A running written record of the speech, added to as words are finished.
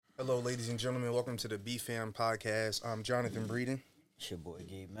Hello, ladies and gentlemen. Welcome to the BFAM podcast. I'm Jonathan Breeden, It's your boy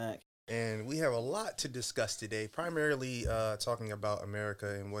Gabe Mack. and we have a lot to discuss today. Primarily, talking about America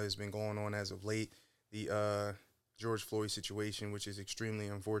and what has been going on as of late. The George Floyd situation, which is extremely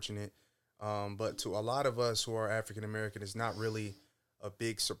unfortunate. But to a lot of us who are African American, it's not really a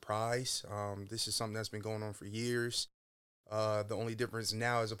big surprise. This is something that's been going on for years. The only difference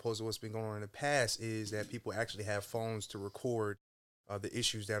now, as opposed to what's been going on in the past, is that people actually have phones to record the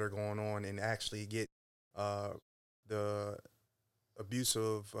issues that are going on and actually get uh, the abuse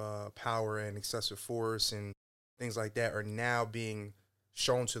of power and excessive force and things like that are now being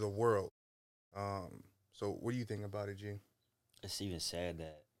shown to the world. So, what do you think about it, G? It's even sad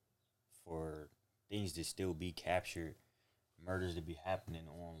that for things to still be captured, murders to be happening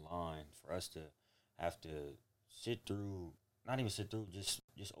online, for us to have to sit through, not even sit through, just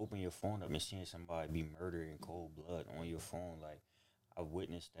open your phone up and seeing somebody be murdered in cold blood on your phone. Like I've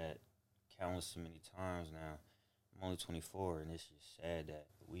witnessed that countless many times now. I'm only 24, and it's just sad that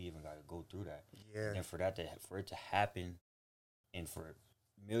we even got to go through that. Yeah, And then for it to happen, and for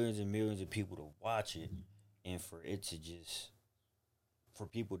millions and millions of people to watch it, and for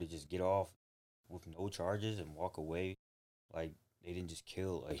people to just get off with no charges and walk away like they didn't just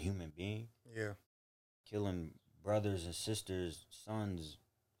kill a human being, yeah, killing brothers and sisters, sons,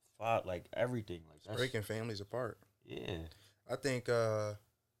 fought like everything. Like it's that's breaking families apart. yeah, I think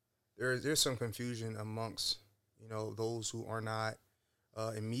there's some confusion amongst those who are not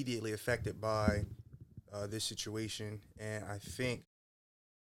immediately affected by this situation, and I think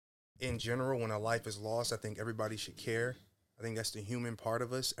in general, when a life is lost, I think everybody should care. I think that's the human part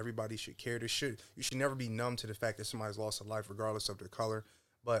of us. Everybody should care. You should never be numb to the fact that somebody's lost a life, regardless of their color.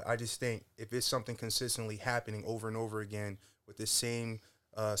 But I just think if it's something consistently happening over and over again with the same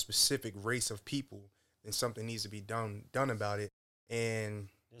specific race of people, then something needs to be done about it. And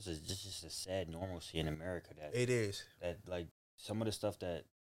this is just a sad normalcy in America that it is like some of the stuff that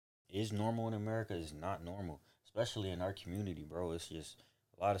is normal in America is not normal, especially in our community, bro. It's just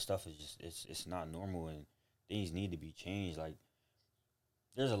a lot of stuff is just it's not normal, and things need to be changed. Like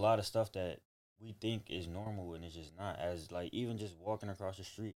there's a lot of stuff that we think is normal and it's just not. As like even just walking across the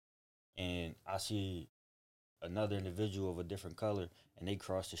street and I see another individual of a different color and they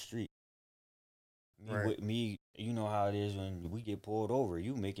cross the street. right. You know how it is when we get pulled over.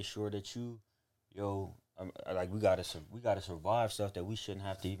 You making sure that yo, like we gotta survive stuff that we shouldn't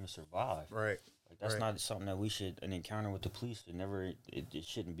have to even survive. Right. Like that's Right. not something that we should an encounter with the police. It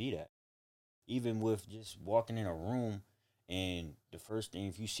shouldn't be that. Even with just walking in a room and the first thing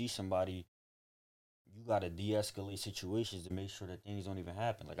if you see somebody you gotta de-escalate situations to make sure that things don't even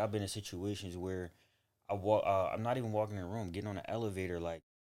happen. Like I've been in situations where I'm not even walking in a room, getting on an elevator, like,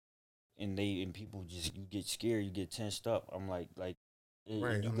 and people just you get scared, you get tensed up. I'm Right. and you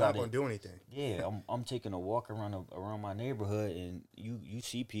I'm not got going it. to do anything. Yeah, I'm taking a walk around my neighborhood, and you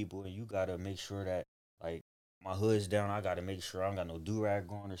see people, and you gotta make sure that like my hood's down. I gotta make sure I don't got no do rag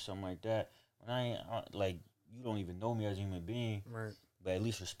on or something like that. When like you don't even know me as a human being, Right. but at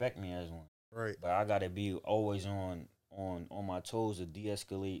least respect me as one. Right. But I gotta be always on my toes to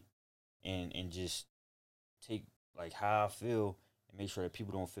de-escalate and just take like how I feel and make sure that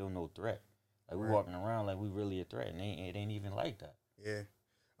people don't feel no threat. Like we Right. walking around like we really a threat, and it ain't even like that. Yeah.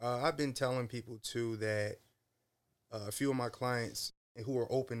 I've been telling people too that a few of my clients who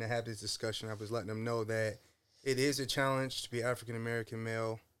are open to have this discussion, I was letting them know that it is a challenge to be African American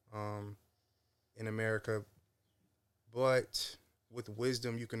male in America, but with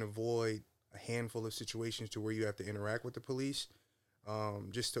wisdom, you can avoid a handful of situations to where you have to interact with the police,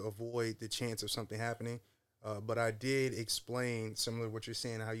 just to avoid the chance of something happening. But I did explain, similar to what you're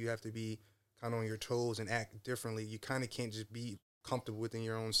saying, how you have to be kind of on your toes and act differently. You kind of can't just be comfortable within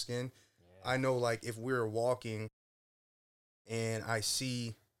your own skin. Yeah. I know, like, if we're walking and I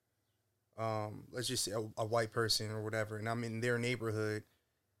see, let's just say a white person or whatever, and I'm in their neighborhood.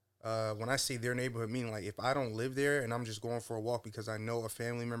 When I say their neighborhood, meaning like if I don't live there and I'm just going for a walk because I know a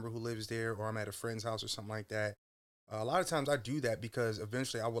family member who lives there, or I'm at a friend's house or something like that. A lot of times I do that because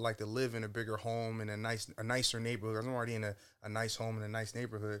eventually I would like to live in a bigger home in a nicer neighborhood. I'm already in a nice home in a nice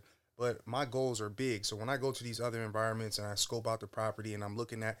neighborhood, but my goals are big. So when I go to these other environments and I scope out the property and I'm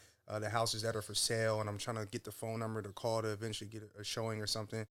looking at the houses that are for sale and I'm trying to get the phone number to call to eventually get a showing or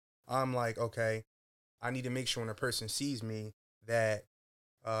something, I'm like, okay, I need to make sure when a person sees me that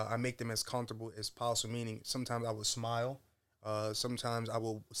I make them as comfortable as possible. Meaning, sometimes I will smile. Sometimes I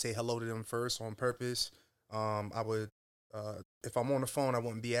will say hello to them first on purpose. I would, if I'm on the phone, I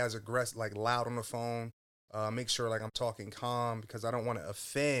wouldn't be as aggressive, like loud on the phone. Make sure like I'm talking calm because I don't want to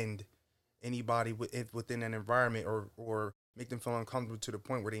offend anybody within an environment or make them feel uncomfortable to the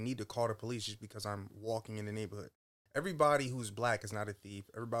point where they need to call the police just because I'm walking in the neighborhood. Everybody who's black is not a thief.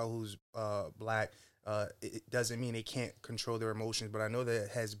 Everybody who's black, it doesn't mean they can't control their emotions. But I know that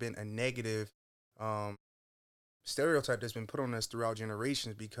it has been a negative um, stereotype that's been put on us throughout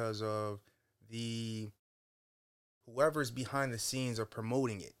generations because of the whoever's behind the scenes are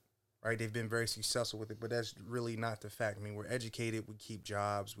promoting it, right? They've been very successful with it, but that's really not the fact. I mean, we're educated, we keep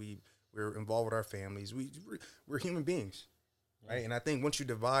jobs, we're involved with our families, we're human beings, Yeah. right? And I think once you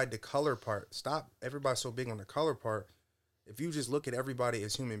divide the color part, stop everybody so big on the color part. If you just look at everybody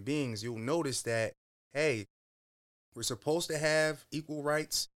as human beings, you'll notice that hey, we're supposed to have equal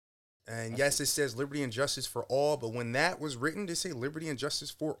rights. And yes, it says liberty and justice for all, but when that was written to say liberty and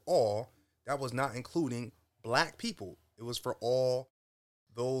justice for all, that was not including black people. It was for all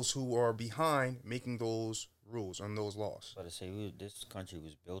those who are behind making those rules and those laws. But to say this country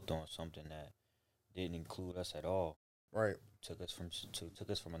was built on something that didn't include us at all. Right. Took us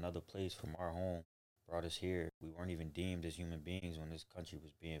from another place, from our home, brought us here. We weren't even deemed as human beings when this country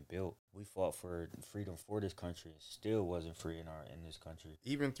was being built. We fought for freedom for this country. It still wasn't free in this country.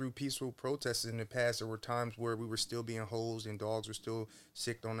 Even through peaceful protests in the past, there were times where we were still being hosed and dogs were still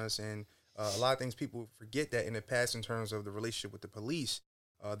sicked on us. And a lot of things people forget that in the past, in terms of the relationship with the police,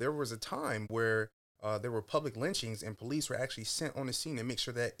 there was a time where there were public lynchings and police were actually sent on the scene to make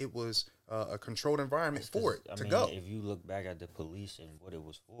sure that it was a controlled environment for it to go. If you look back at the police and what it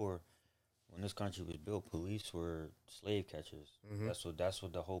was for, when this country was built, police were slave catchers. Mm-hmm. That's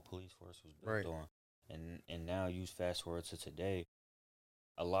what the whole police force was built Right. on. And now you fast forward to today,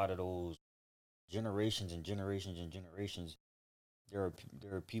 a lot of those generations and generations and generations, there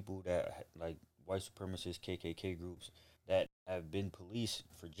are people that like white supremacist KKK groups that have been police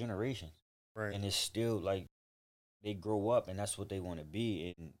for generations, Right. and it's still like they grow up and that's what they want to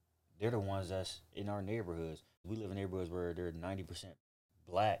be, and they're the ones that's in our neighborhoods. We live in neighborhoods where they're 90%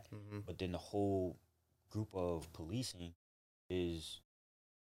 black, Mm-hmm. but then the whole group of policing is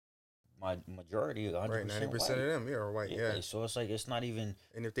my majority, Right. 90% 100% of white. them, yeah, are white. Yeah. So it's like it's not even.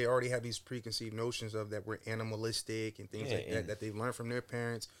 And if they already have these preconceived notions of that we're animalistic and things like that they've learned from their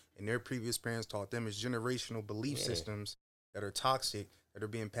parents and their previous parents taught them, as generational belief systems that are toxic that are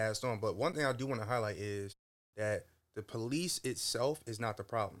being passed on. But one thing I do want to highlight is that the police itself is not the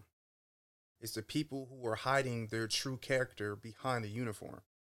problem. It's the people who are hiding their true character behind the uniform.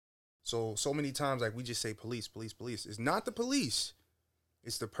 So many times, like we just say police, police, police. It's not the police.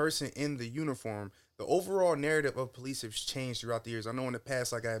 It's the person in the uniform. The overall narrative of police has changed throughout the years. I know in the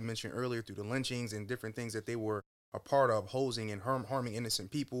past, like I had mentioned earlier, through the lynchings and different things that they were a part of, hosing and harming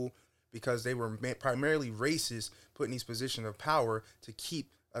innocent people, because they were primarily racist, put in these positions of power to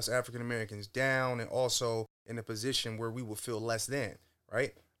keep us African Americans down and also in a position where we would feel less than,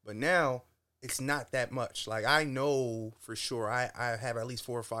 right? But now it's not that much. Like I know for sure, I have at least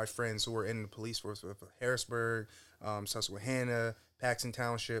 4 or 5 friends who are in the police force of Harrisburg, Susquehanna, Paxton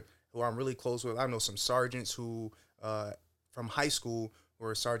Township, who I'm really close with. I know some sergeants who from high school who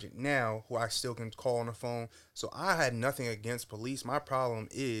are a sergeant now, who I still can call on the phone. So I had nothing against police. My problem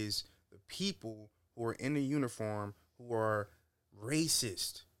is the people who are in the uniform who are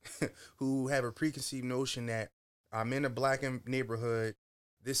racist, who have a preconceived notion that I'm in a black neighborhood.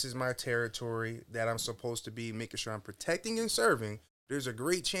 This is my territory that I'm supposed to be making sure I'm protecting and serving. There's a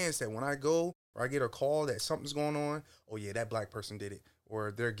great chance that when I go or I get a call that something's going on, oh yeah, that black person did it,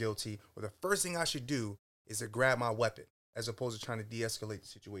 or they're guilty, or the first thing I should do is to grab my weapon as opposed to trying to de-escalate the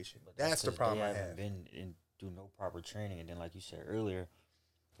situation. But That's the 'cause problem they I haven't have. been in through no proper training, and then like you said earlier,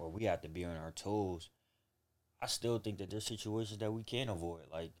 where we have to be on our toes. I still think that there's situations that we can avoid.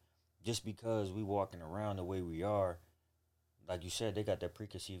 Like just because we walking around the way we are, like you said, they got that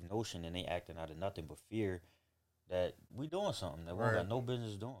preconceived notion and they acting out of nothing but fear that we doing something that we don't Right. got no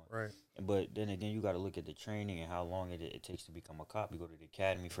business doing. Right. But then again, you got to look at the training and how long it takes to become a cop. You go to the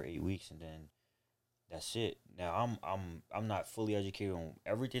academy for 8 weeks and then that's it. Now I'm not fully educated on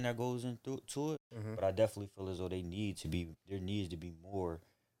everything that goes into to it, Mm-hmm. but I definitely feel as though there needs to be more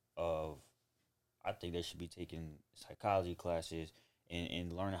of. I think they should be taking psychology classes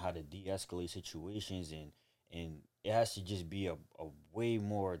and learning how to de-escalate situations, and it has to just be a way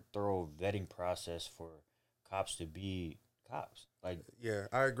more thorough vetting process for cops to be cops. Like Yeah,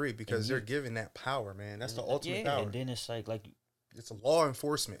 I agree because you, they're given that power, man. That's the ultimate yeah, power. and then it's like It's a law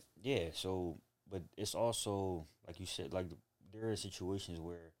enforcement. yeah, so but it's also like you said, like there are situations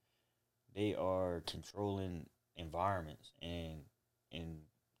where they are controlling environments and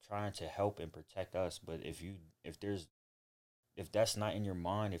trying to help and protect us. But if that's not in your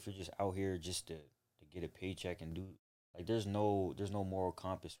mind, if you're just out here just to get a paycheck and do like there's no moral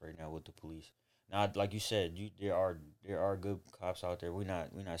compass right now with the police. Now, like you said, there are good cops out there. We're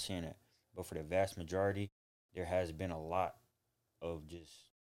not saying that, but for the vast majority, there has been a lot of just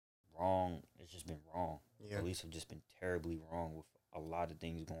wrong. It's just been wrong. The Yeah. police have just been terribly wrong with a lot of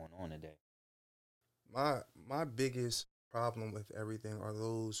things going on today. My biggest problem with everything are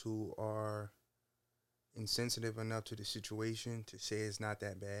those who are insensitive enough to the situation to say it's not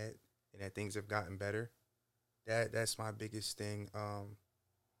that bad and that things have gotten better. That's my biggest thing.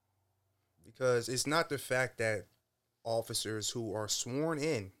 Because it's not the fact that officers who are sworn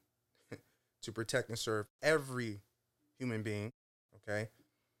in to protect and serve every human being, okay,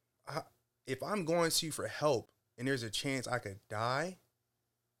 I, if I'm going to you for help and there's a chance I could die,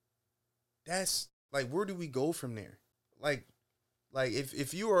 that's like, where do we go from there? Like,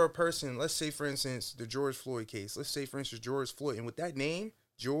 if you are a person, let's say for instance the George Floyd case. Let's say for instance George Floyd, and with that name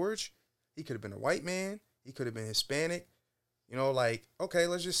George, he could have been a white man, he could have been Hispanic. You know, like, okay,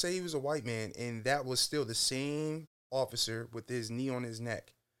 let's just say he was a white man, and that was still the same officer with his knee on his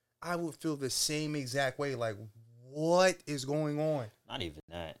neck. I would feel the same exact way. Like, what is going on? Not even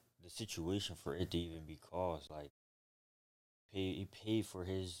that. The situation for it to even be caused, like, he paid for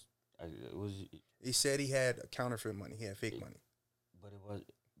his. It was, He said he had counterfeit money. He had fake it, money. but it was,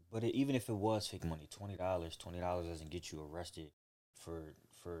 but it, even if it was fake money, $20 doesn't get you arrested for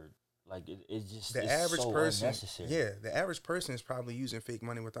like it's just The it's average so person, unnecessary. yeah, the average person is probably using fake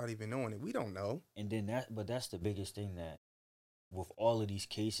money without even knowing it. We don't know. And then but that's the biggest thing that with all of these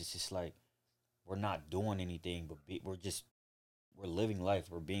cases, it's like we're not doing anything, but we're living life.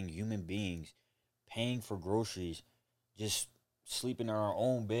 We're being human beings, paying for groceries, just sleeping in our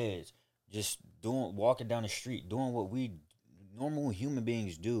own beds, just walking down the street, doing what we normal human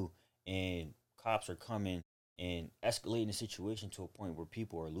beings do, and cops are coming and escalating the situation to a point where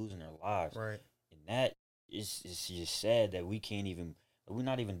people are losing their lives, Right. and that is just sad that we can't even we're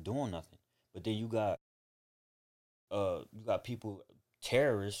not even doing nothing. But then you got people,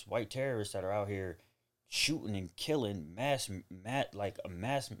 terrorists, white terrorists that are out here shooting and killing like a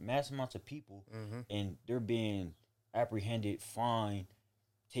mass amounts of people, Mm-hmm. and they're being apprehended, fined,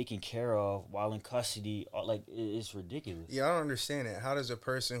 taken care of while in custody. Like it's ridiculous. Yeah, I don't understand it. How does a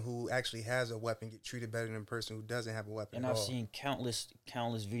person who actually has a weapon get treated better than a person who doesn't have a weapon And at I've all? seen countless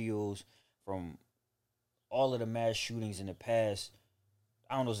videos from all of the mass shootings in the past.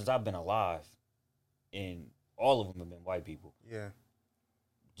 I don't know, since I've been alive, and all of them have been white people. Yeah.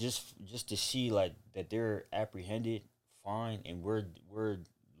 Just to see like that they're apprehended, fine, and we're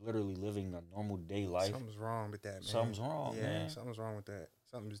literally living a normal day life. Something's wrong with that, man. Something's wrong, Yeah, man. something's wrong with that.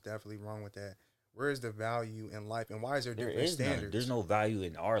 Something's definitely wrong with that. Where is the value in life, and why is there There different is none. There's standards? no value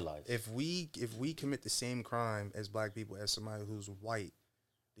in our life. If we commit the same crime as black people as somebody who's white,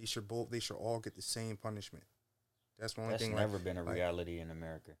 they should all get the same punishment. That's the only That's thing. Like, never been a like reality in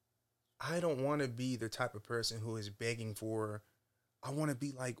America. I don't want to be the type of person who is begging for. I want to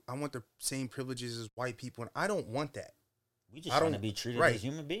be like, I want the same privileges as white people, and I don't want that. We just I trying to don't. be treated Right. as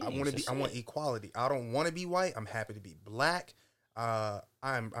human I want beings. to be. That's I want it. equality. I don't want to be white. I'm happy to be black.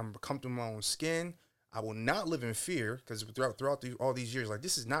 I'm comfortable in my own skin. I will not live in fear because all these years, like,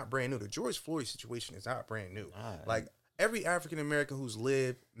 this is not brand new. The George Floyd situation is not brand new. Nah, Like, every African American who's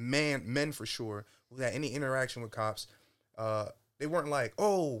lived, men for sure, who had any interaction with cops, they weren't like,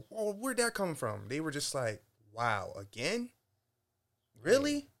 oh, where'd that come from? They were just like, wow, again, yeah.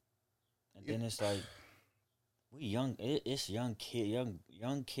 really? And then it's like we young. It's young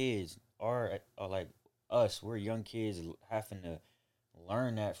kids are like us. We're young kids having to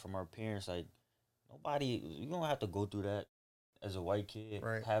learn that from our parents. Like nobody, you don't have to go through that as a white kid,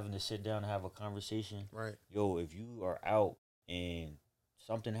 Right, having to sit down and have a conversation. right, Yo, if you are out and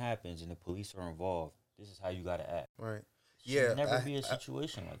something happens and the police are involved, this is how you gotta act. right. Should Yeah, never be a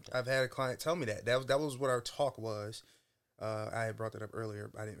situation like that. I've had a client tell me that. That was what our talk was. I had brought that up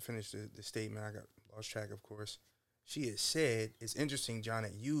earlier. I didn't finish the statement. I got lost track, of course. She had said, "It's interesting, John,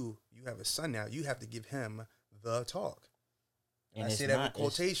 that you have a son now. You have to give him the talk." And I And it's say that with not. It's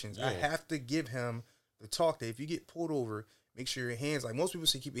quotations. I yeah. have to give him the talk that if you get pulled over, make sure your hands, like most people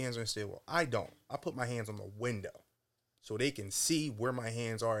say, keep your hands on the steering wheel. I don't. I put my hands on the window so they can see where my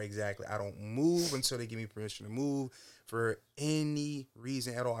hands are exactly. I don't move until they give me permission to move for any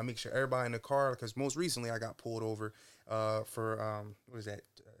reason at all. I make sure everybody in the car, because most recently I got pulled over for what is that,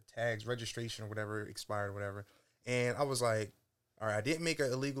 tags, registration or whatever expired or whatever, and I was like, all right, I didn't make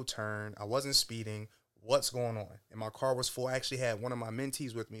an illegal turn, I wasn't speeding, what's going on? And my car was full. I actually had one of my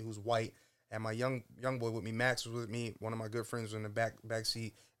mentees with me who's white, and my young boy with me, Max, was with me. One of my good friends was in the back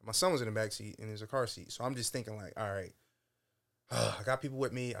seat, and my son was in the back seat, and there's a car seat. So I'm just thinking like, all right, I got people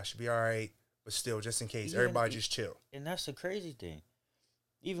with me. I should be all right. But still, just in case, Yeah, everybody just chill. and that's the crazy thing.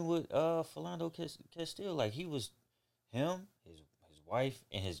 Even with Philando Castile, like he was him, his wife,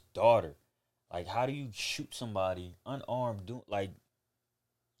 and his daughter. Like, how do you shoot somebody unarmed? Do like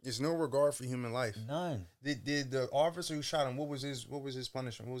There's no regard for human life. none. Did the officer who shot him? What was his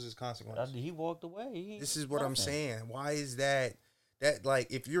punishment? What was his consequence? He walked away. This is what I'm Nothing. saying. Why is that? That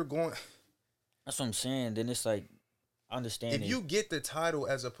like if you're going, That's what I'm saying. Then it's like, I understand if you get the title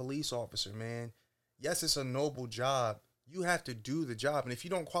as a police officer, man, yes, it's a noble job. You have to do the job, and if you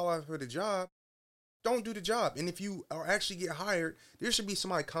don't qualify for the job, don't do the job. And if you are actually get hired, there should be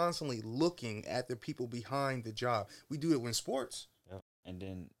somebody constantly looking at the people behind the job. We do it in sports. Yep. And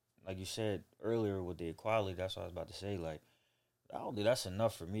then, like you said earlier with the equality, that's what I was about to say. Like, I don't think that's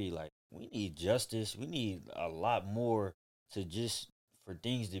enough for me. Like, we need justice. We need a lot more to just for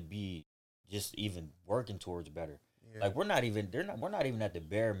things to be just even working towards better. Yeah. Like, we're not even at the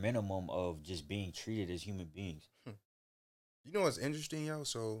bare minimum of just being treated as human beings. You know what's interesting, yo?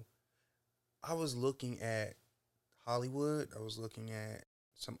 So I was looking at Hollywood. I was looking at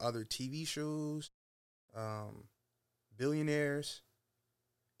some other TV shows, billionaires,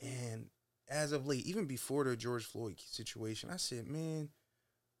 and as of late, even before the George Floyd situation, I said, man,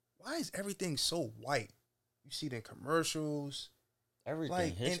 why is everything so white? You see it in commercials, Everything,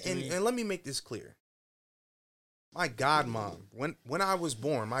 like, history. and let me make this clear. My godmom, when I was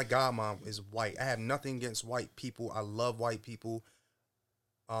born, my godmom is white. I have nothing against white people. I love white people.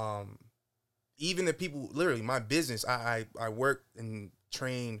 Um, Even the people, literally, my business, I work and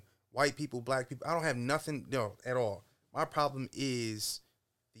train white people, black people. I don't have nothing, no, at all. My problem is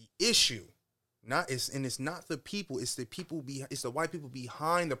the issue. It's not the people, it's the people it's the white people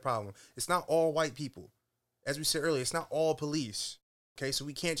behind the problem. It's not all white people. As we said earlier, it's not all police. Okay, so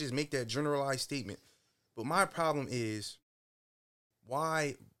we can't just make that generalized statement. But my problem is,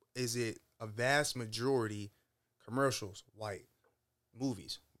 why is it a vast majority commercials white,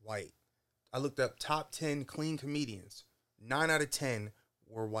 movies white? I looked up top 10 clean comedians. 9 out of 10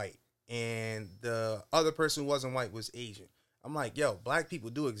 were white. And the other person who wasn't white was Asian. I'm like, yo, black people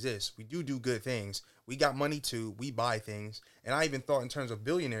do exist. We do good things. We got money too. We buy things. And I even thought in terms of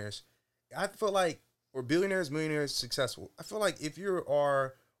billionaires, I feel like, or billionaires, millionaires, successful. I feel like if you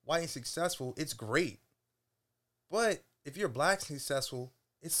are white and successful, it's great. But if you're black and successful,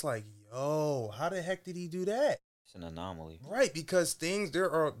 it's like, yo, how the heck did he do that? It's an anomaly. Right, because you're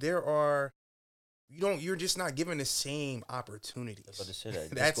just not given the same opportunities. But to say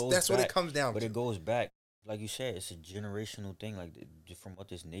that, that's what it comes down but to. it goes back, like you said, it's a generational thing, like from what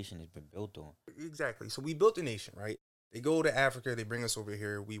this nation has been built on. Exactly. So we built a nation, right? They go to Africa, they bring us over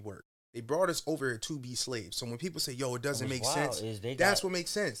here, we work. They brought us over here to be slaves. So when people say, "Yo, it doesn't make sense," that's what makes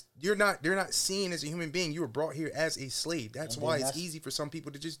sense. They're not seen as a human being. You were brought here as a slave. That's why it's easy for some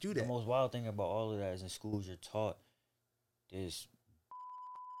people to just do that. The most wild thing about all of that is in schools you're taught this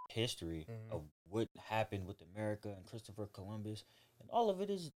history of what happened with America and Christopher Columbus, and all of it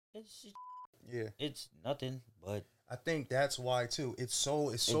is it's nothing but. I think that's why too. It's so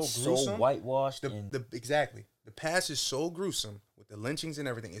gruesome. So whitewashed. Exactly. The past is so gruesome with the lynchings and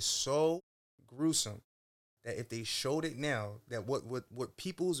everything. It's so gruesome that if they showed it now, that what white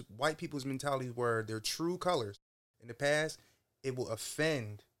people's mentalities were, their true colors in the past, it will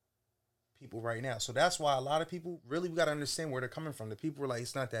offend people right now. So that's why a lot of people we got to understand where they're coming from. The people were like,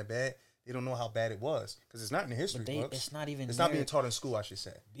 it's not that bad. They don't know how bad it was because it's not in the history books. It's not even. It's not being taught in school, I should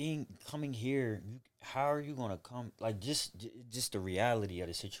say. Coming here, how are you gonna come? Like just the reality of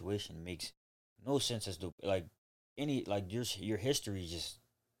the situation makes no sense as to your history is just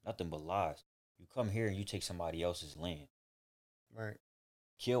nothing but lies. You come here and you take somebody else's land, right?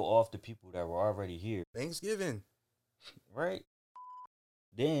 Kill off the people that were already here. Thanksgiving, right?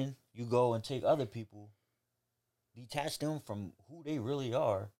 Then you go and take other people, detach them from who they really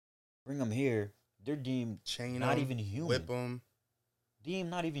are. Bring them here. They're deemed not even human. Whip them.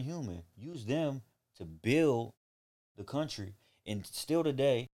 Deemed not even human. Use them to build the country. And still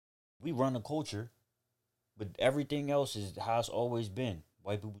today, we run a culture, but everything else is how it's always been.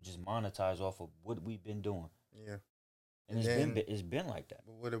 White people just monetize off of what we've been doing. Yeah. And it's been like that.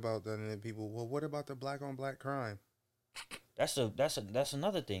 But what about the people? Well, what about the black on black crime? That's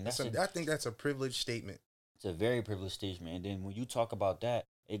another thing. I think that's a privileged statement. It's a very privileged statement. And then when you talk about that,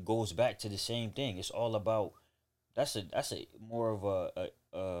 it goes back to the same thing. It's all about that's a more of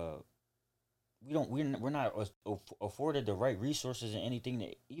we're not afforded the right resources and anything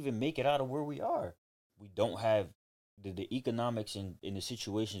to even make it out of where we are. We don't have the economics in the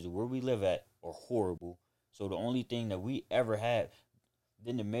situations where we live at are horrible. So the only thing that we ever had,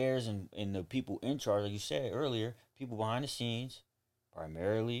 then the mayors and the people in charge, like you said earlier, people behind the scenes,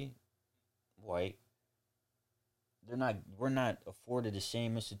 primarily white, we're not afforded the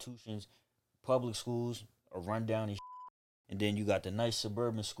same institutions. Public schools are run down and then you got the nice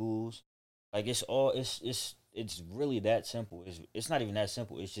suburban schools. Like it's really that simple. It's not even that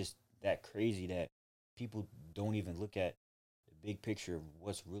simple. It's just that crazy that people don't even look at the big picture of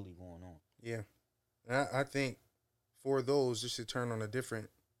what's really going on. Yeah, and I think for those, just to turn on a different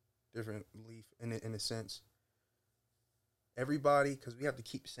leaf in a sense, everybody, because we have to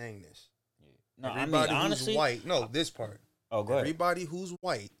keep saying this. Yeah. No, Everybody who's honestly, white. No, this part. oh, go ahead. Everybody who's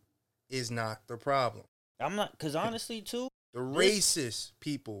white is not the problem. I'm not, because honestly, too, The racist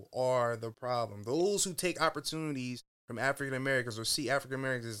people are the problem. Those who take opportunities from African Americans or see African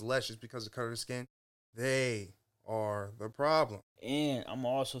Americans as less just because of color of skin, they are the problem. and I'm gonna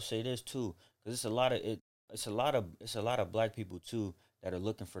also say this too, because it's a lot of black people too that are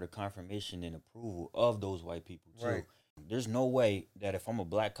looking for the confirmation and approval of those white people too. Right. There's no way that if I'm a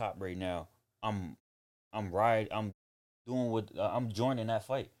black cop right now, I'm I'm doing what I'm joining that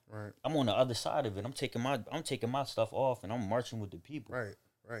fight. Right. I'm on the other side of it. I'm taking my stuff off and I'm marching with the people. Right.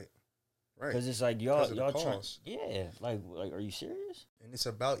 Right. Right. Because it's like Because of the y'all trying, cause. yeah, like are you serious? And it's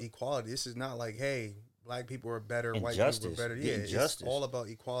about equality. This is not like, hey, black people are better, And white justice. people are better. Yeah, Getting it's justice. all about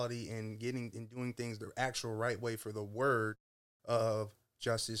equality and getting and doing things the actual right way for the word of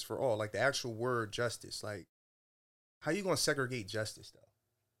justice for all. Like the actual word justice. Like, how you gonna segregate justice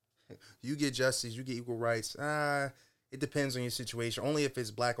though? You get justice, you get equal rights. It depends on your situation. Only if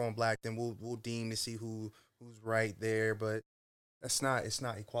it's black on black, then we'll deem to see who's right there. But it's not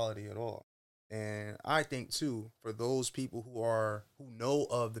equality at all. And I think too, for those people who know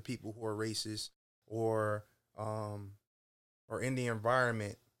of the people who are racist or in the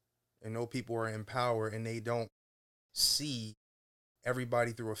environment and know people are in power and they don't see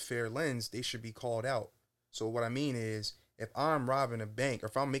everybody through a fair lens, they should be called out. So what I mean is, if I'm robbing a bank or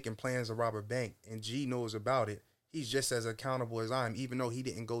if I'm making plans to rob a bank and G knows about it, he's just as accountable as I am, even though he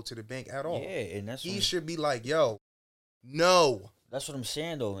didn't go to the bank at all. Yeah, and He should be like, yo, no. that's what I'm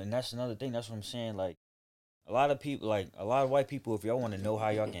saying though, and that's another thing. That's what I'm saying. Like a lot of people, like a lot of white people, if y'all want to know how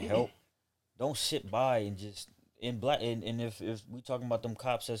y'all can help, don't sit by and just in black. And if we talking about them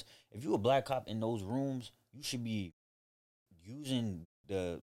cops, as if you a black cop in those rooms, you should be using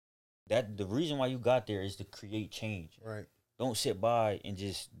the reason why you got there is to create change. Right. Don't sit by and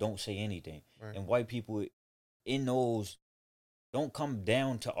just don't say anything. Right. And white people in those don't come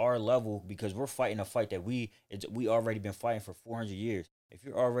down to our level because we're fighting a fight that we already been fighting for 400 years. If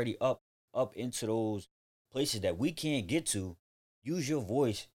you're already up into those places that we can't get to, use your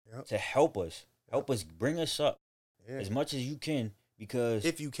voice to help us. Help us bring us up as much as you can, because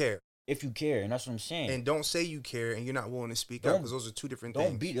if you care, and that's what I'm saying. and don't say you care and you're not willing to speak up, because those are two different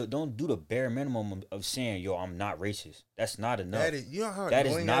things. Don't do the bare minimum of saying, yo, I'm not racist. That's not enough. That is, you know how that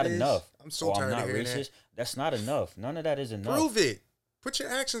is annoying not that is? enough. I'm so tired I'm not of hearing racist. that. That's not enough. None of that is enough. Prove it. Put your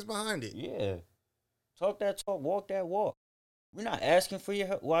actions behind it. Yeah. Talk that talk, walk that walk. We're not asking for your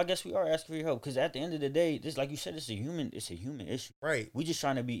help. Well, I guess we are asking for your help, because at the end of the day, this, like you said, it's a human issue. Right. We just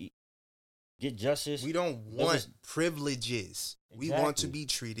trying to get justice. We don't want privileges. We want to be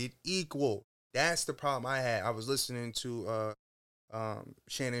treated equal. That's the problem I had. I was listening to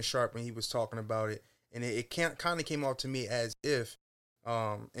Shannon Sharp when he was talking about it, and it kind of came off to me as if,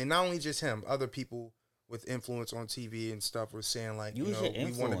 and not only just him, other people with influence on TV and stuff were saying like, we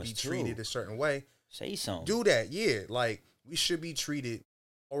want to be treated a certain way. Say something. Do that, yeah. Like, we should be treated.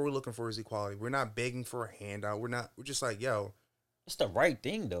 All we're looking for is equality. We're not begging for a handout. We're just like, yo, it's the right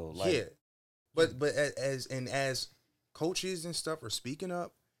thing though. Like, yeah. But as coaches and stuff are speaking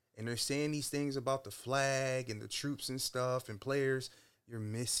up and they're saying these things about the flag and the troops and stuff and players, you're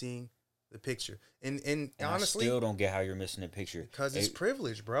missing the picture. And honestly, I still don't get how you're missing the picture, because it's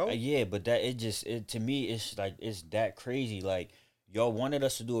privilege, bro. Yeah, but that to me it's like it's that crazy. Like, y'all wanted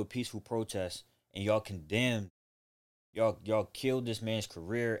us to do a peaceful protest and y'all condemned, y'all killed this man's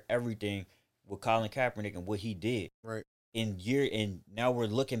career, everything with Colin Kaepernick and what he did. Right. And now we're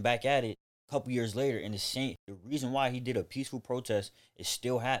looking back at it a couple years later, and the reason why he did a peaceful protest is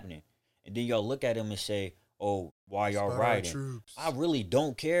still happening. And then y'all look at him and say, "Oh, why y'all rioting?" I really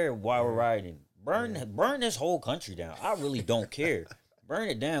don't care why we're rioting. Burn this whole country down. I really don't care. Burn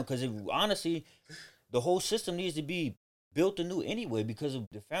it down, because honestly, the whole system needs to be built anew anyway, because of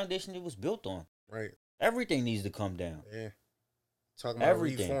the foundation it was built on. Right. Everything needs to come down. Yeah. Talking about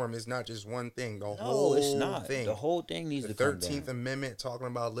reform is not just one thing. The whole it's not. thing. The whole thing needs to come down. The 13th Amendment talking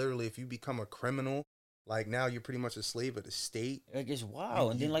about literally if you become a criminal, like now you're pretty much a slave of the state. Like, it's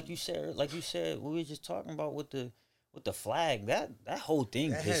wild. And then like you said, we were just talking about with the flag, that whole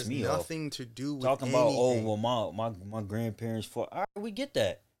thing that pissed me off. Has nothing to do with talking anything. about, oh, well, my grandparents fought. All right, we get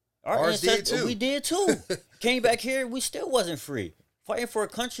that. Ours did too. We did too. Came back here, we still wasn't free. Fighting for a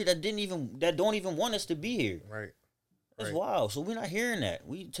country that don't even want us to be here. Right. That's wild. So we're not hearing that.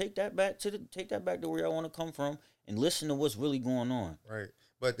 We take that back to where y'all want to come from and listen to what's really going on. Right.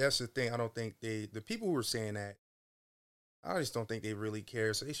 But that's the thing. I don't think the people who were saying that, I just don't think they really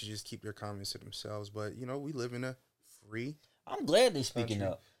care. So they should just keep their comments to themselves. But we live in a free. I'm glad they're speaking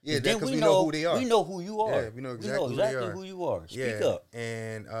country. up. Yeah, because we know who they are. We know who you are. Yeah, we know exactly who you are. Speak up.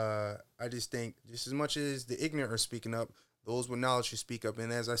 And I just think just as much as the ignorant are speaking up, those with knowledge should speak up.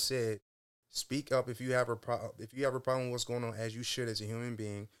 And as I said, speak up if you have a problem with what's going on, as you should as a human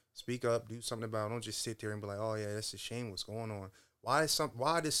being. Speak up, do something about it. Don't just sit there and be like, oh yeah, that's a shame what's going on. Why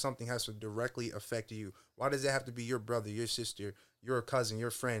does something has to directly affect you? Why does it have to be your brother, your sister, your cousin,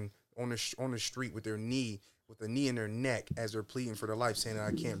 your friend on the street with a knee in their neck as they're pleading for their life, saying that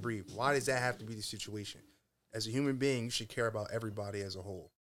I can't breathe? Why does that have to be the situation? As a human being, you should care about everybody as a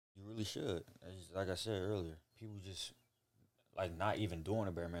whole. You really should. Like I said earlier, people just not even doing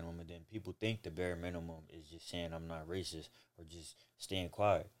a bare minimum, and then people think the bare minimum is just saying I'm not racist or just staying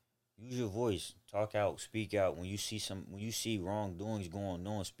quiet. Use your voice, talk out, speak out. When you see wrongdoings going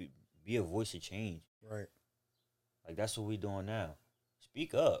on, be a voice of change. Right. That's what we doing now.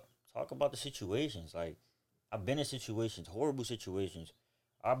 Speak up. Talk about the situations. I've been in situations, horrible situations.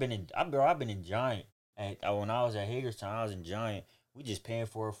 I've been in Giant. And when I was at Hagerstown, I was in Giant. We just paying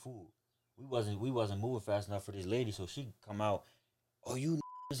for her food. We wasn't moving fast enough for this lady, so she come out. Oh, you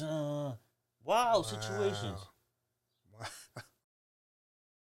wow situations. Wow.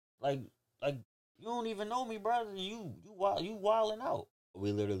 Like you don't even know me, brother. You wilding out.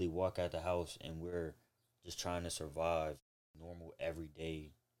 We literally walk out the house and we're just trying to survive normal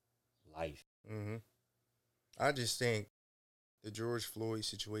everyday life. Mm-hmm. I just think the George Floyd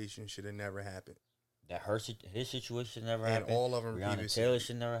situation should have never happened. That his situation never and happened. All of them Breonna previously. Taylor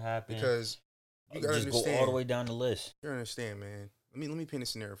should never happen. Because you gotta just understand, go all the way down the list. You understand, man. Let me paint a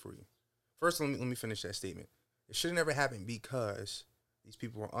scenario for you. First, let me finish that statement. It should have never happened because these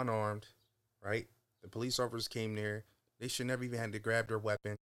people were unarmed, right? The police officers came there. They should never even had to grab their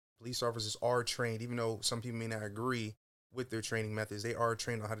weapon. Police officers are trained, even though some people may not agree with their training methods. They are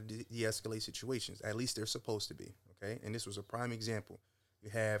trained on how to de-escalate situations. At least they're supposed to be, okay? And this was a prime example. You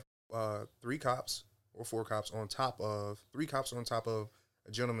have 3 cops or 4 cops on top of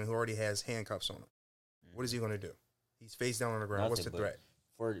a gentleman who already has handcuffs on him. What is he going to do? He's face down on the ground. What's the threat?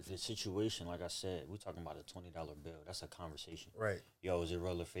 For the situation, like I said, we're talking about a $20 bill. That's a conversation. Right. Yo, is it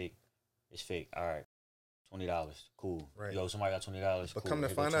real or fake? It's fake. All right. $20. Cool. Right. Yo, somebody got $20. But cool. come to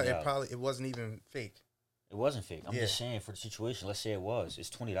find out, it wasn't even fake. It wasn't fake. I'm just saying for the situation. Let's say it was. It's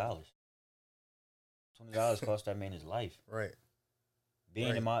 $20. $20 cost that man his life. Right.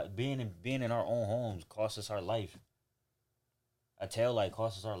 Being in our own homes costs us our life. A tail light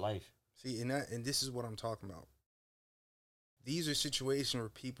costs us our life. See, and this is what I'm talking about. These are situations where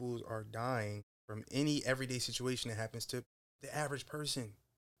people are dying from any everyday situation that happens to the average person.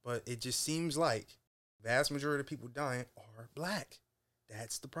 But it just seems like vast majority of people dying are black.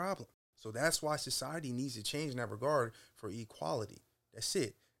 That's the problem. So that's why society needs to change in that regard for equality. That's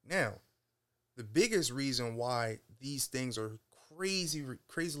it. Now, the biggest reason why these things are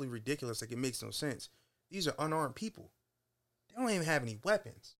crazily ridiculous, like it makes no sense. These are unarmed people. They don't even have any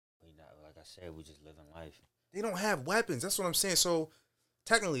weapons. Like I said, we just living life. They don't have weapons. That's what I'm saying. So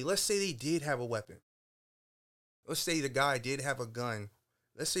technically, let's say they did have a weapon. Let's say the guy did have a gun.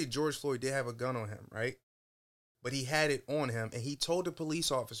 Let's say George Floyd did have a gun on him, right? But he had it on him, and he told the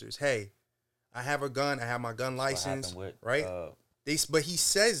police officers, "Hey, I have a gun. I have my gun license." Right? But he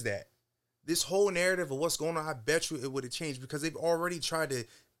says that. This whole narrative of what's going on, I bet you it would have changed because they've already tried to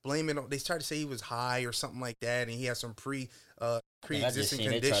blame it on. They tried to say he was high or something like that, and he had some pre-existing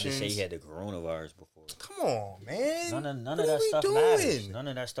conditions. They tried to say he had the coronavirus before. Come on, man. None of that stuff matters. None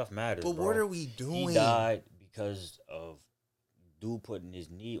of that stuff matters. But bro. What are we doing? He died because of dude putting his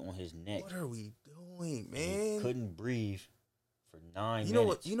knee on his neck. What are we doing, man? He couldn't breathe for 9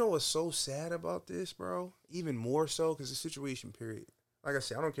 minutes. You know what's so sad about this, bro? Even more so because the situation. Period. Like I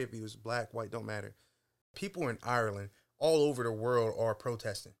said, I don't care if he was black, white, don't matter. People in Ireland, all over the world, are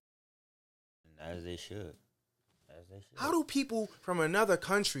protesting. As they should. How do people from another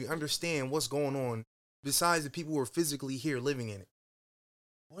country understand what's going on besides the people who are physically here living in it?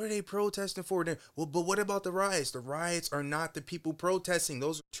 What are they protesting for then? Well, but what about the riots? The riots are not the people protesting.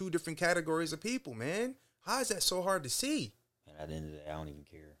 Those are 2 different categories of people, man. How is that so hard to see? And at the end of the day, I don't even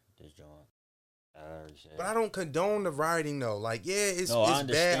care. This John. But I don't condone the rioting, though. Like, yeah, it's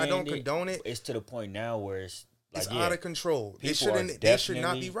bad. I don't condone it. It's to the point now where it's out of control. They should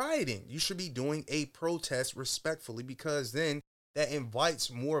not be rioting. You should be doing a protest respectfully because then that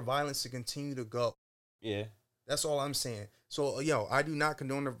invites more violence to continue to go. Yeah. That's all I'm saying. So, I do not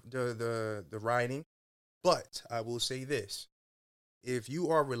condone the rioting, but I will say this: if you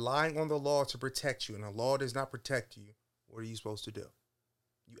are relying on the law to protect you, and the law does not protect you, what are you supposed to do?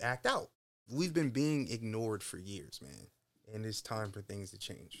 You act out. We've been being ignored for years, man, and it's time for things to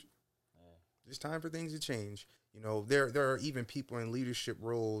change. It's time for things to change. There are even people in leadership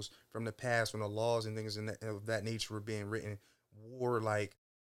roles from the past when the laws and things of that nature were being written, were like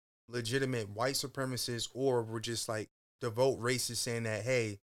legitimate white supremacists, or were just like devout racists saying that,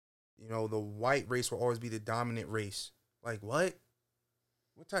 hey, the white race will always be the dominant race. Like, what?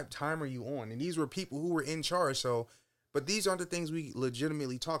 What type of time are you on? And these were people who were in charge. So, but these aren't the things we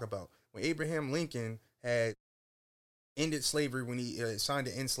legitimately talk about. When Abraham Lincoln had ended slavery, when he signed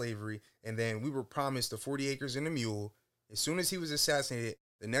to end slavery, and then we were promised the 40 acres and a mule. As soon as he was assassinated,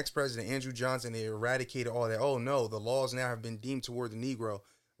 the next president, Andrew Johnson, they eradicated all that. Oh no, the laws now have been deemed toward the Negro.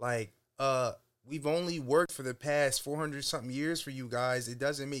 Like, we've only worked for the past 400 something years for you guys. It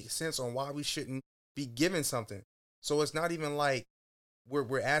doesn't make sense on why we shouldn't be given something. So it's not even like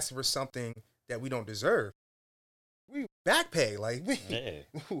we're asking for something that we don't deserve. We back pay, like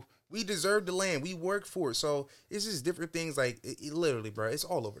we deserve the land. We work for it. So it's just different things. Like it literally, bro, it's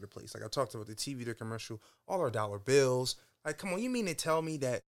all over the place. Like I talked about the TV, the commercial, all our dollar bills. Like, come on, you mean to tell me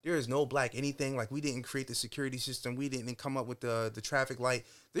that there is no black anything? Like, we didn't create the security system. We didn't come up with the traffic light.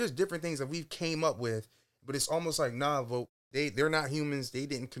 There's different things that we've came up with, but it's almost like, nah, vote. They're not humans. They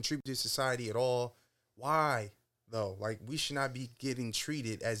didn't contribute to society at all. Why though? Like, we should not be getting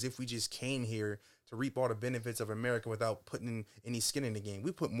treated as if we just came here to reap all the benefits of America without putting any skin in the game.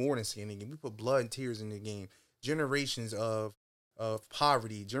 We put more than skin in the game. We put blood and tears in the game. Generations of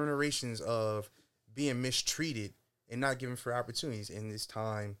poverty, generations of being mistreated and not given fair opportunities. And it's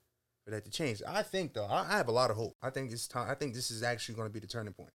time for that to change. I think though, I have a lot of hope. I think it's time. I think this is actually going to be the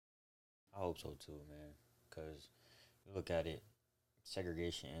turning point. I hope so too, man. Because you look at it,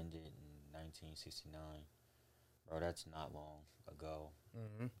 segregation ended in 1969. Bro, that's not long ago.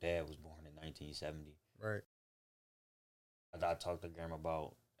 Mm-hmm. Dad was born in 1970. Right. I talked to Grandma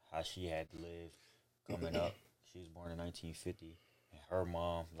about how she had lived coming up. She was born in 1950, and her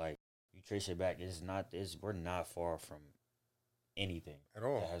mom, like, you trace it back, we're not far from anything at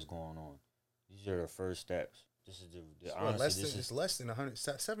all that has going on. These are the first steps. This is the honestly, it's less than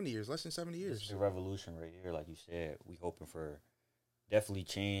 170 years, less than 70 years. This is the revolution right here, like you said. We hoping for definitely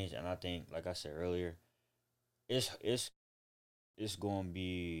change, and I think, like I said earlier, it's going to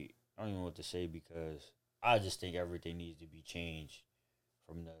be, I don't even know what to say, because I just think everything needs to be changed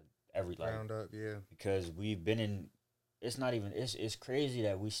from ground up, yeah. Because we've been in, it's not even, it's crazy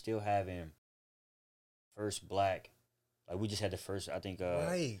that we still having first black, like we just had the first, I think,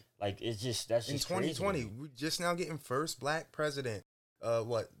 right. Like it's just, that's just in 2020, we're just now getting first black president.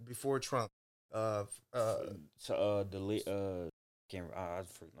 Before Trump? Let me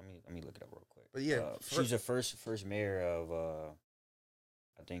look it up real quick. But yeah, she's the first mayor of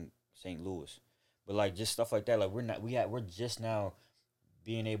I think St. Louis. But like just stuff like that, like we're just now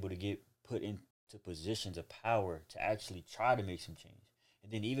being able to get put into positions of power to actually try to make some change.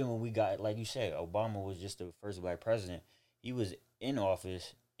 And then even when we got, like you said, Obama was just the first black president. He was in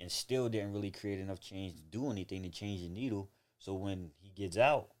office and still didn't really create enough change to do anything to change the needle. So when he gets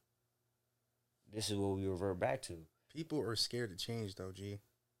out, this is what we revert back to. People are scared to change, though, G. It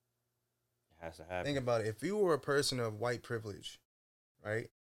has to happen. Think about it. If you were a person of white privilege,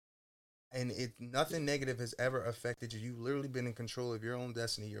 right, and nothing negative has ever affected you, you've literally been in control of your own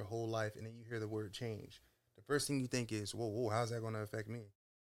destiny your whole life, and then you hear the word change, the first thing you think is, whoa, how's that going to affect me?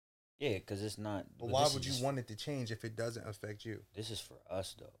 Yeah, because it's not. But why would you want it to change if it doesn't affect you? This is for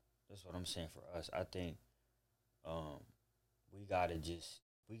us, though. That's what I'm saying for us. I think we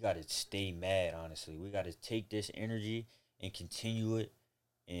gotta stay mad, honestly. We gotta take this energy and continue it,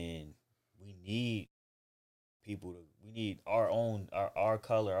 and we need we need our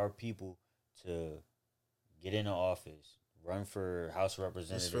color, our people to get into office, run for House of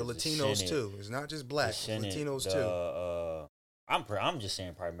Representatives. It's for Latinos Senate, too. It's not just black. Senate, Latinos too. I'm just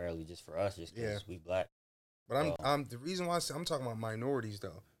saying primarily just for us, just because we black. But I'm the reason why I'm talking about minorities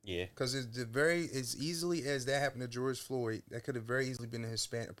though. Yeah. Because as easily as that happened to George Floyd, that could have very easily been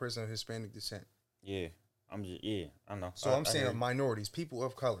a person of Hispanic descent. Yeah. I know. So I'm saying minorities, people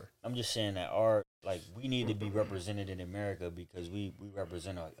of color. I'm just saying that we need to be represented in America because we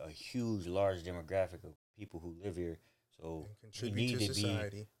represent a huge, large demographic of people who live here. So we need to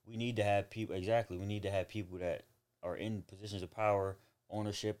society. We need to have people, exactly. We need to have people that are in positions of power,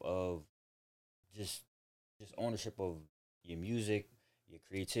 ownership of just ownership of your music, your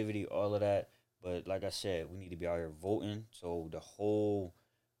creativity, all of that. But like I said, we need to be out here voting. So the whole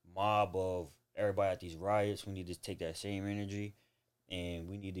mob of everybody at these riots, we need to take that same energy, and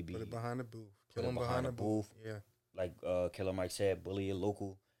we need to Put it be behind the booth. put Kill it them behind behind the the booth. booth. Yeah. Like Killer Mike said, bully your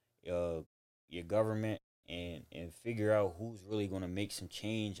local, uh, your government, and figure out who's really gonna make some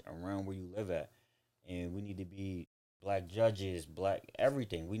change around where you live at. And we need to be black judges, black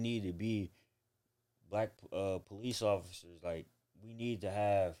everything. We need to be black police officers. Like we need to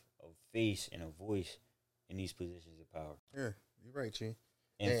have a face and a voice in these positions of power. Yeah. You're right, G.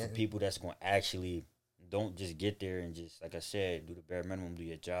 And for people that's going to actually don't just get there and just, like I said, do the bare minimum, do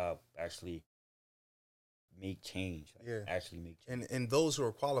your job, actually make change. Like, Yeah. actually make change. And those who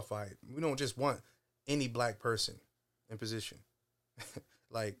are qualified. We don't just want any black person in position.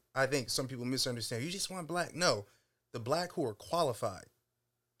 Like, I think some people misunderstand. You just want black. No. The black who are qualified.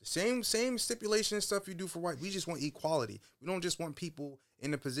 The same stipulation and stuff you do for white. We just want equality. We don't just want people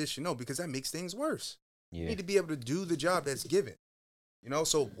in a position. No, because that makes things worse. Yeah. You need to be able to do the job that's given. You know,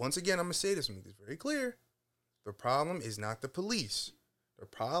 so once again, I'm going to say this, make this very clear. The problem is not the police. The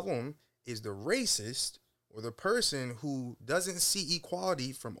problem is the racist or the person who doesn't see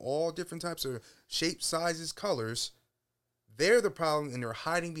equality from all different types of shapes, sizes, colors. They're the problem, and they're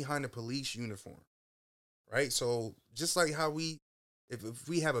hiding behind a police uniform, right? So just like how if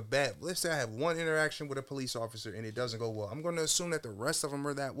we have let's say I have one interaction with a police officer and it doesn't go well, I'm going to assume that the rest of them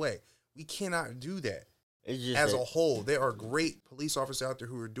are that way. We cannot do that. It's just as a whole, there are great police officers out there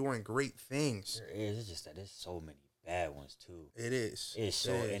who are doing great things. There is. It's just that there's so many bad ones too. It is. It's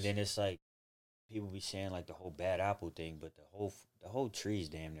so, and then it's like people be saying like the whole bad apple thing, but the whole tree's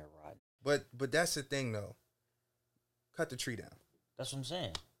damn near rotten. But that's the thing though. Cut the tree down. That's what I'm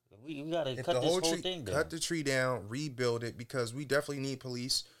saying. We gotta cut this whole thing down. Cut the tree down, rebuild it, because we definitely need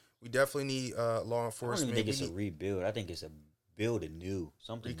police. We definitely need law enforcement. I don't even think it's a rebuild. I think it's a build anew,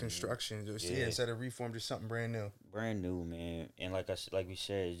 something reconstruction. New. Just instead of reform, just something brand new. Brand new, man. And like we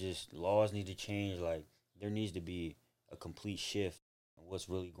said, it's just laws need to change. Like there needs to be a complete shift in what's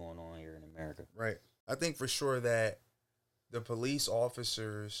really going on here in America. Right. I think for sure that the police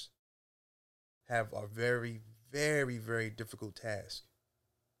officers have a very, very, very difficult task.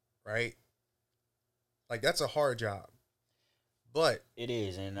 Right? Like that's a hard job. But it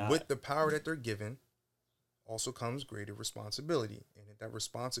is, and with the power that they're given also comes greater responsibility. And that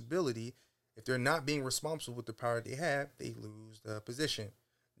responsibility, if they're not being responsible with the power they have, they lose the position.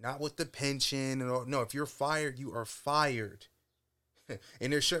 Not with the pension and all. No, if you're fired, you are fired.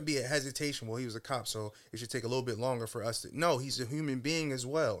 And there shouldn't be a hesitation. Well, he was a cop, so it should take a little bit longer for us to. No, he's a human being as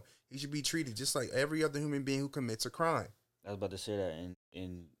well. He should be treated just like every other human being who commits a crime. I was about to say that,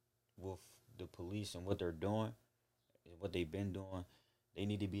 in with the police and what they're doing, and what they've been doing, they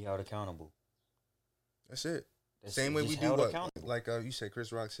need to be held accountable. That's it. Same way we do what, like you said,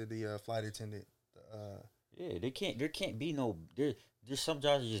 Chris Rock said the flight attendant. Yeah, there can't be no there's some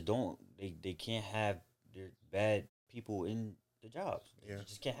jobs that just don't they can't have their bad people in the jobs. Yeah. It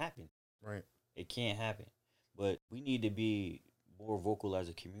just can't happen. Right. It can't happen. But we need to be more vocal as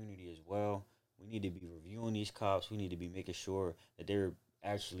a community as well. We need to be reviewing these cops. We need to be making sure that they're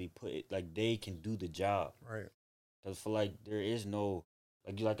actually like they can do the job. Right. Because for like there is no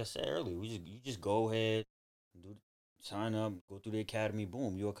like I said earlier, you just go ahead, sign up, go through the academy,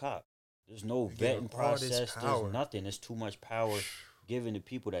 boom, you're a cop. There's no vetting process. There's nothing. There's too much power given to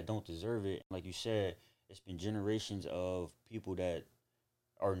people that don't deserve it. Like you said, it's been generations of people that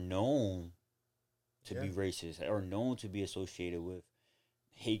are known to be racist, are known to be associated with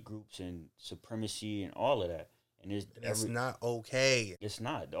hate groups and supremacy and all of that. And it's not okay. It's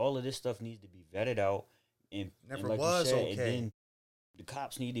not. All of this stuff needs to be vetted out. And never like was you said, okay. And then the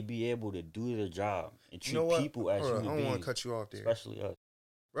cops need to be able to do their job and treat people as human beings. I don't want to cut you off there. Especially us.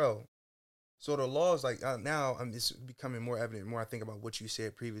 Bro, so the laws, like now, it's becoming more evident the more I think about what you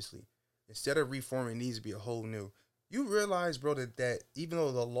said previously. Instead of reforming, it needs to be a whole new. You realize, bro, that even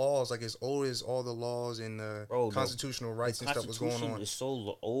though the laws, like as old as all the laws and the constitutional rights and stuff was going on. Is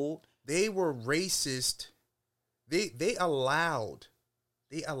so old. They were racist. They allowed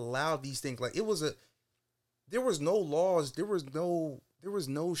these things. Like there was no laws. There was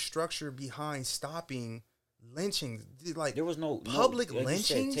no structure behind stopping lynching. Like there was no public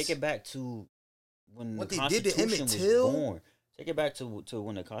lynchings. Take it back to when what the they did to Constitution Emmett was Till. Born. Take it back to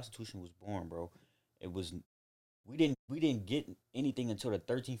when the Constitution was born, bro. It was we didn't get anything until the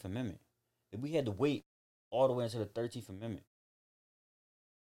 13th Amendment. We had to wait all the way until the 13th Amendment.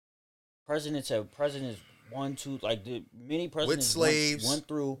 Presidents one, two, like the many presidents with slaves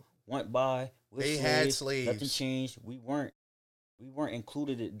went by. With they slaves, had slaves. Nothing changed. We weren't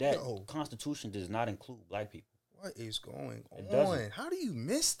included. That Constitution does not include black people. What is going It on? doesn't. How do you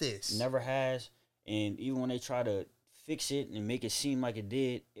miss this? Never has. And even when they try to fix it and make it seem like it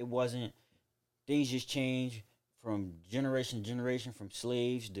did, it wasn't. Things just change from generation to generation, from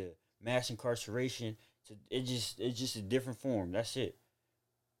slaves to mass incarceration to it's just a different form. That's it.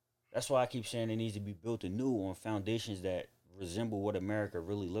 That's why I keep saying it needs to be built anew on foundations that resemble what America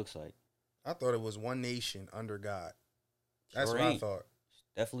really looks like. I thought it was one nation under God. That's Sure what I ain't. thought.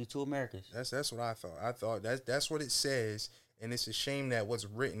 Definitely two Americas. That's what I thought. I thought that's what it says, and it's a shame that what's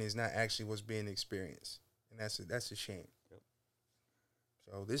written is not actually what's being experienced, and that's a shame. Yep.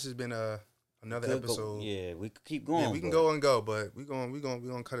 So this has been another Could go, episode. yeah, we could keep going. Yeah, we can go and go, but we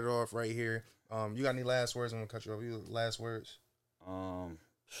gonna cut it off right here. You got any last words? I'm gonna cut you off. You last words? Um,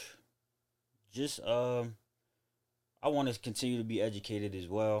 just I want to continue to be educated as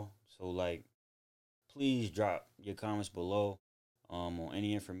well. So like, please drop your comments below, on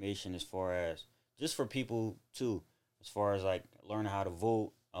any information as far as just for people too, as far as like learning how to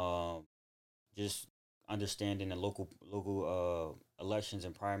vote, just understanding the local elections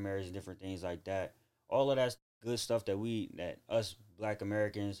and primaries and different things like that. All of that's good stuff that us Black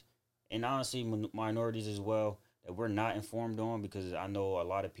Americans and honestly minorities as well that we're not informed on, because I know a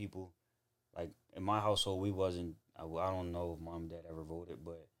lot of people like in my household we wasn't. I don't know if mom and dad ever voted,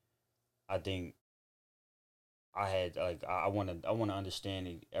 but I think I had like I want to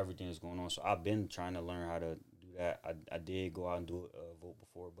understand everything that's going on. So I've been trying to learn how to do that. I did go out and do a vote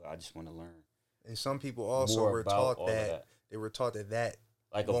before, but I just want to learn And some people also more were about taught all of that that. they were taught that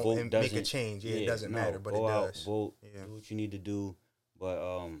Like a won't vote make a doesn't. change. Yeah, it Yeah, doesn't no. matter, but Go it out, does. vote, Yeah. do what you need to do.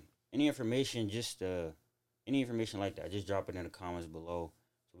 But any information, just any information like that, just drop it in the comments below,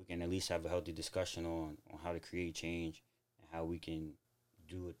 so we can at least have a healthy discussion on how to create change and how we can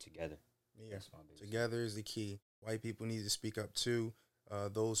do it together. Yeah, That's my biggest. together is the key. White people need to speak up too.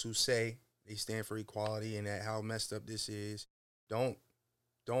 Those who say they stand for equality and that how messed up this is, don't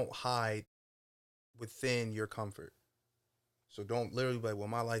hide within your comfort. So don't literally be like, well,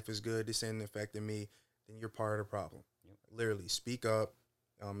 my life is good. This ain't affecting me. Then you're part of the problem. Yep. Literally, speak up.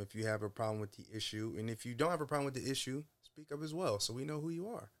 If you have a problem with the issue, and if you don't have a problem with the issue, speak up as well, so we know who you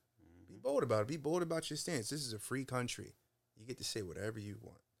are. Be bold about it. Be bold about your stance. This is a free country. You get to say whatever you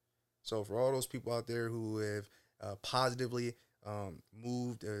want. So for all those people out there who have positively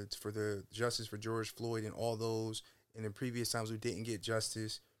moved for the justice for George Floyd and all those in the previous times who didn't get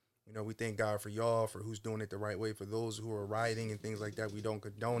justice, we thank God for y'all for who's doing it the right way. For those who are rioting and things like that, we don't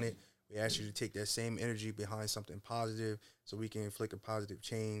condone it. We ask you to take that same energy behind something positive so we can inflict a positive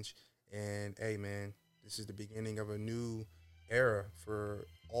change. And hey, man, this is the beginning of a new era for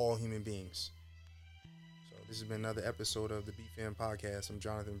all human beings. So this has been another episode of the BFM Podcast. I'm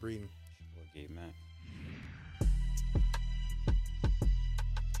Jonathan Breeden. Okay, man.